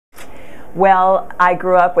Well, I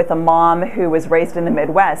grew up with a mom who was raised in the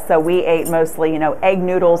Midwest, so we ate mostly, egg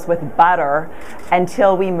noodles with butter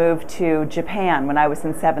until we moved to Japan when I was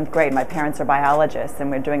in 7th grade. My parents are biologists, and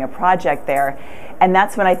we were doing a project there. And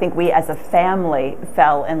that's when I think we as a family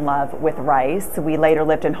fell in love with rice. We later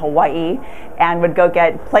lived in Hawaii and would go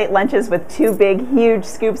get plate lunches with 2 big, huge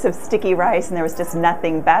scoops of sticky rice, and there was just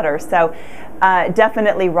nothing better. So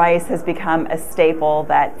definitely rice has become a staple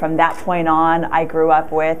that from that point on I grew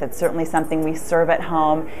up with. It's certainly something we serve at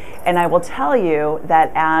home. And I will tell you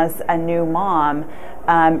that as a new mom,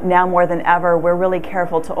 now more than ever, we're really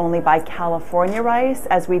careful to only buy California rice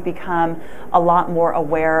as we become a lot more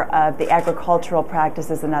aware of the agricultural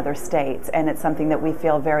practices in other states. And it's something that we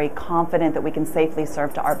feel very confident that we can safely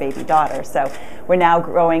serve to our baby daughter. So we're now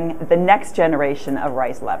growing the next generation of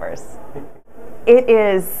rice lovers. It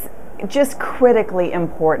is just critically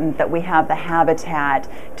important that we have the habitat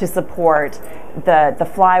to support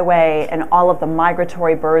the flyway and all of the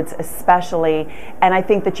migratory birds especially. And I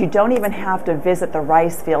think that you don't even have to visit the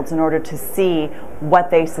rice fields in order to see what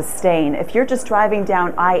they sustain. If you're just driving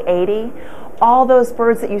down I-80, all those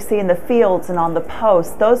birds that you see in the fields and on the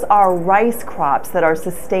posts, those are rice crops that are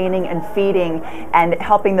sustaining and feeding and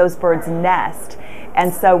helping those birds nest.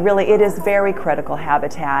 And so really it is very critical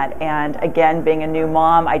habitat. And again, being a new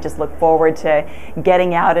mom, I just look forward to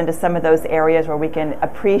getting out into some of those areas where we can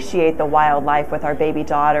appreciate the wildlife with our baby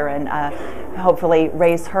daughter and hopefully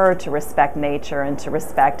raise her to respect nature and to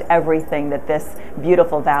respect everything that this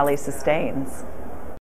beautiful valley sustains.